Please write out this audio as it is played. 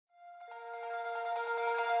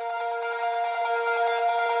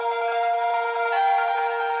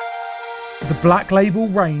The Black Label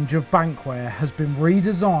range of Bankwear has been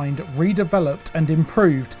redesigned, redeveloped and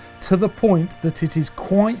improved to the point that it is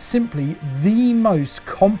quite simply the most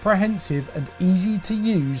comprehensive and easy to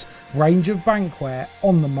use range of Bankwear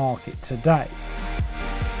on the market today.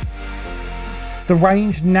 The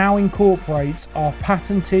range now incorporates our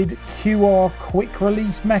patented QR quick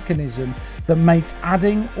release mechanism that makes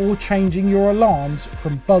adding or changing your alarms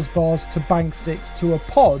from buzzbars to banksticks to a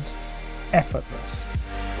pod effortless.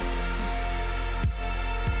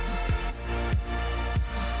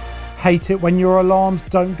 Hate it when your alarms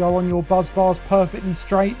don't go on your buzzbars perfectly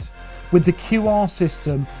straight? With the QR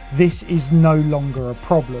system, this is no longer a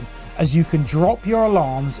problem, as you can drop your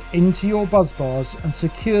alarms into your buzzbars and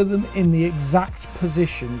secure them in the exact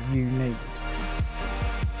position you need.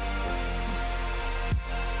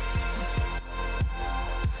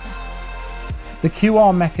 The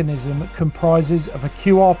QR mechanism comprises of a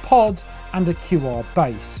QR pod and a QR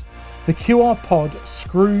base. The QR pod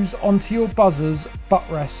screws onto your buzzers,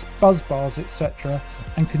 buttrests, buzzbars, etc.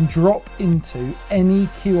 and can drop into any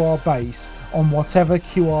QR base on whatever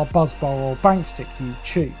QR buzzbar or bankstick you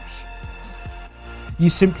choose. You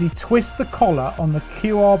simply twist the collar on the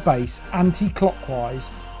QR base anti-clockwise,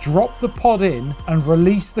 drop the pod in and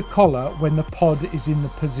release the collar when the pod is in the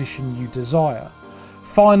position you desire.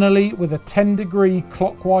 Finally, with a 10-degree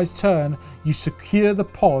clockwise turn, you secure the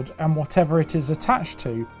pod and whatever it is attached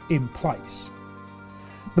to in place.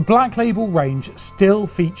 The Black Label range still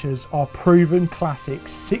features our proven classic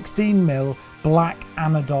 16mm black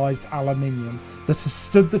anodised aluminium that has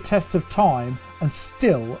stood the test of time and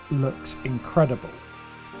still looks incredible.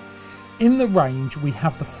 In the range we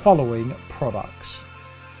have the following products.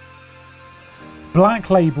 Black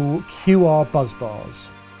Label QR buzzbars.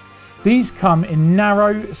 These come in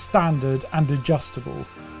narrow, standard and adjustable,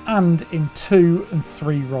 and in 2 and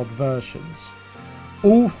 3 rod versions.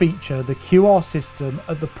 All feature the QR system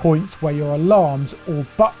at the points where your alarms or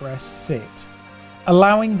buttrests sit,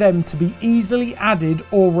 allowing them to be easily added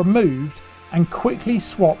or removed and quickly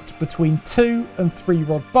swapped between 2 and 3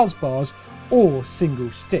 rod buzzbars or single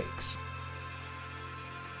sticks.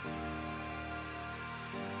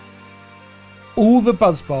 All the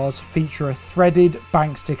buzzbars feature a threaded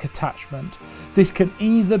bankstick attachment. This can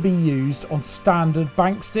either be used on standard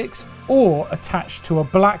banksticks or attached to a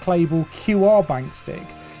Black Label QR bankstick,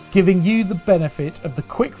 giving you the benefit of the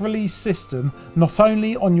quick release system not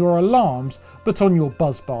only on your alarms but on your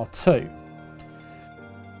buzzbar too.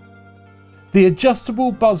 The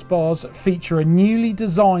adjustable buzzbars feature a newly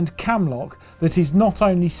designed cam lock that is not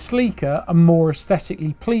only sleeker and more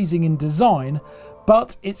aesthetically pleasing in design,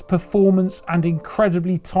 but its performance and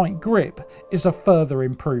incredibly tight grip is a further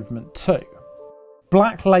improvement too.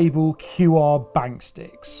 Black Label QR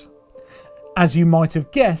banksticks. As you might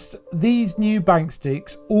have guessed, these new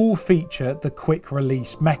banksticks all feature the quick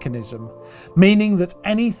release mechanism, meaning that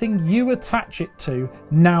anything you attach it to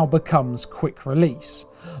now becomes quick release.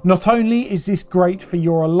 Not only is this great for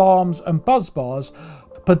your alarms and buzzbars,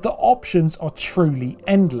 but the options are truly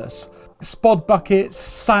endless. Spod buckets,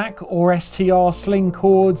 sack or STR sling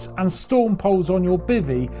cords and storm poles on your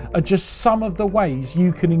bivvy are just some of the ways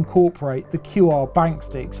you can incorporate the QR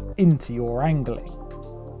banksticks into your angling.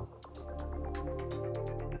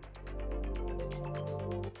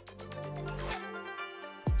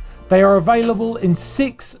 They are available in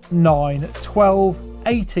 6, 9, 12,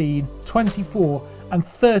 18, 24 and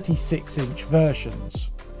 36-inch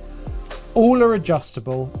versions. All are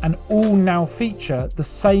adjustable and all now feature the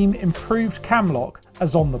same improved cam lock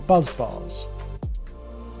as on the buzzbars.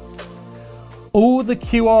 All the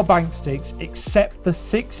QR banksticks except the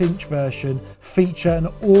 6-inch version feature an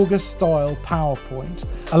auger style power point,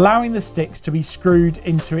 allowing the sticks to be screwed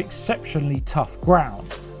into exceptionally tough ground.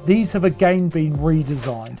 These have again been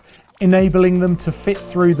redesigned, enabling them to fit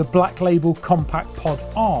through the Black Label compact pod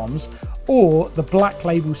arms or the Black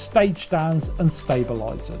Label stage stands and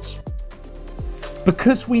stabilisers.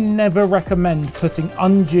 Because we never recommend putting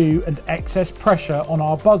undue and excess pressure on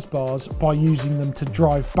our buzzbars by using them to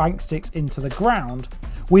drive banksticks into the ground,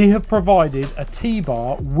 we have provided a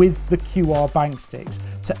T-bar with the QR banksticks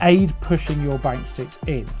to aid pushing your banksticks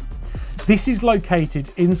in. This is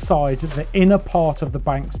located inside the inner part of the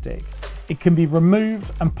bankstick. It can be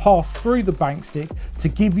removed and passed through the bankstick to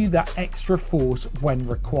give you that extra force when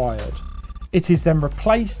required. It is then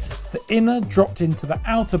replaced, the inner dropped into the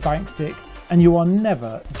outer bankstick, and you are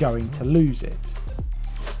never going to lose it.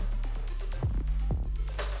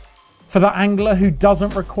 For the angler who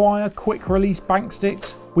doesn't require quick release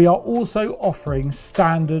banksticks, we are also offering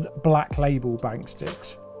standard Black Label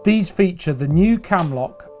banksticks. These feature the new cam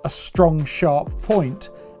lock, a strong sharp point,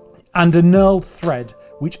 and a knurled thread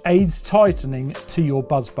which aids tightening to your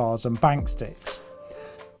buzzbars and bank sticks.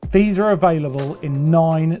 These are available in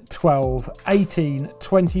 9, 12, 18,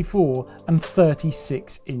 24 and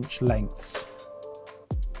 36 inch lengths.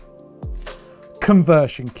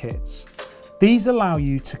 Conversion kits. These allow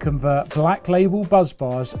you to convert Black Label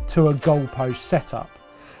buzzbars to a goalpost setup.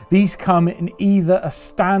 These come in either a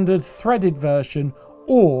standard threaded version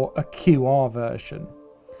or a QR version.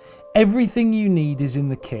 Everything you need is in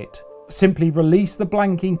the kit. Simply release the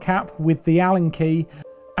blanking cap with the Allen key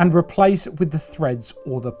and replace it with the threads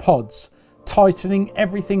or the pods, tightening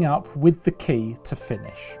everything up with the key to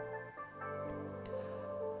finish.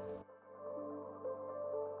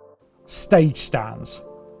 Stage stands.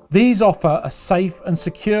 These offer a safe and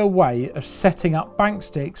secure way of setting up bank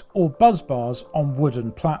sticks or buzzbars on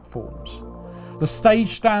wooden platforms. The stage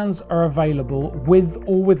stands are available with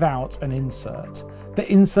or without an insert. The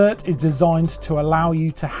insert is designed to allow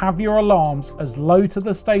you to have your alarms as low to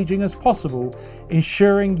the staging as possible,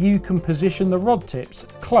 ensuring you can position the rod tips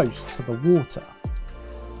close to the water.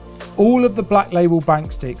 All of the Black Label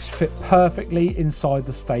bank sticks fit perfectly inside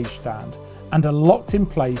the stage stand and are locked in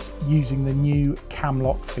place using the new cam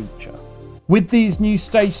lock feature. With these new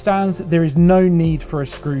stage stands, there is no need for a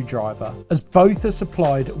screwdriver, as both are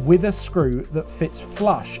supplied with a screw that fits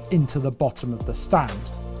flush into the bottom of the stand.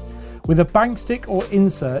 With a bank stick or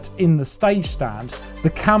insert in the stage stand, the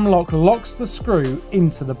cam lock locks the screw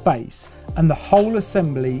into the base and the whole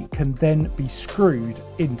assembly can then be screwed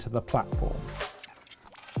into the platform.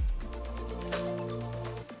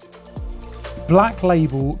 Black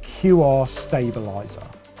Label QR Stabilizer.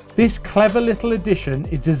 This clever little addition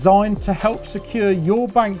is designed to help secure your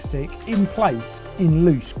bank stick in place in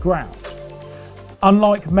loose ground.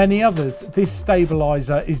 Unlike many others, this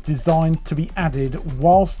stabiliser is designed to be added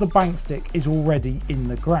whilst the bank stick is already in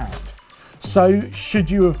the ground. So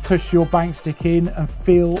should you have pushed your bank stick in and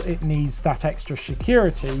feel it needs that extra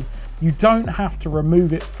security, you don't have to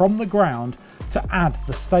remove it from the ground to add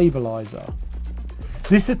the stabiliser.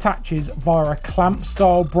 This attaches via a clamp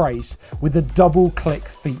style brace with a double click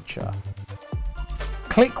feature.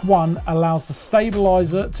 Click 1 allows the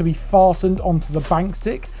stabiliser to be fastened onto the bank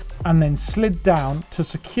stick and then slid down to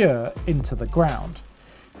secure into the ground.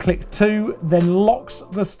 Click 2 then locks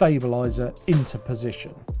the stabiliser into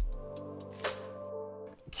position.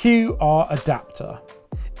 QR adapter.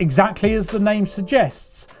 Exactly as the name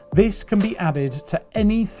suggests, this can be added to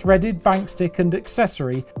any threaded bank stick and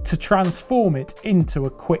accessory to transform it into a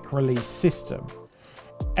quick release system.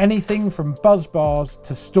 Anything from buzzbars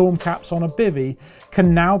to storm caps on a bivvy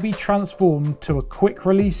can now be transformed to a quick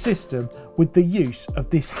release system with the use of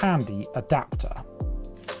this handy adapter.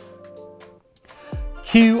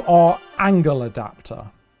 QR angle adapter.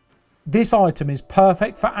 This item is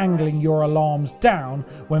perfect for angling your alarms down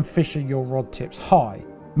when fishing your rod tips high,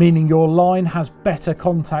 meaning your line has better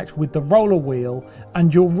contact with the roller wheel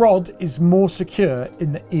and your rod is more secure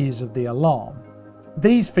in the ears of the alarm.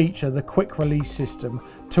 These feature the quick release system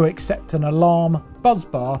to accept an alarm,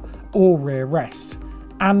 buzzbar or rear rest,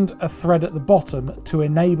 and a thread at the bottom to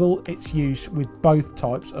enable its use with both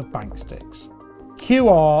types of bank sticks.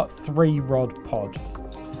 QR 3-rod pod.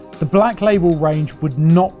 The Black Label range would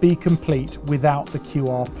not be complete without the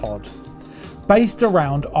QR pod. Based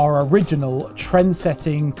around our original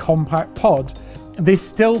trend-setting compact pod, this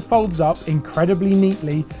still folds up incredibly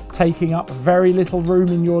neatly, taking up very little room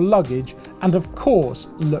in your luggage and of course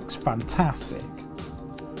looks fantastic.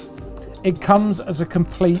 It comes as a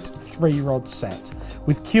complete 3-rod set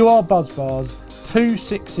with QR buzzbars, 2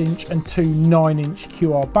 6-inch and 2 9-inch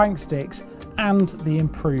QR bank sticks and the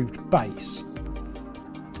improved base.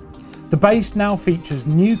 The base now features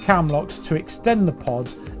new cam locks to extend the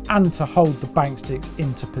pod and to hold the bank sticks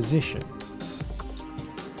into position.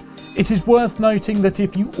 It is worth noting that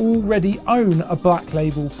if you already own a Black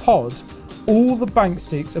Label pod, all the bank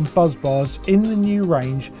sticks and buzzbars in the new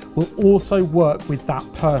range will also work with that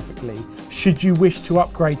perfectly, should you wish to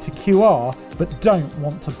upgrade to QR but don't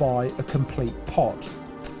want to buy a complete pod.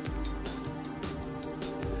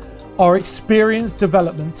 Our experienced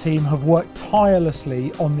development team have worked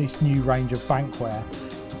tirelessly on this new range of bankware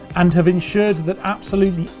and have ensured that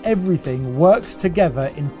absolutely everything works together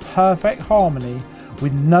in perfect harmony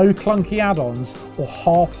with no clunky add-ons or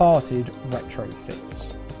half-hearted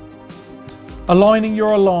retrofits. Aligning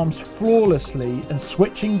your alarms flawlessly and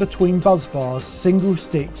switching between buzzbars, single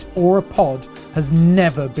sticks or a pod has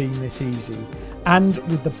never been this easy. And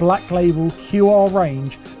with the Black Label QR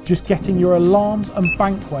range, just getting your alarms and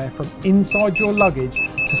bankware from inside your luggage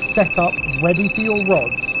to set up ready for your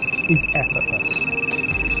rods is effortless.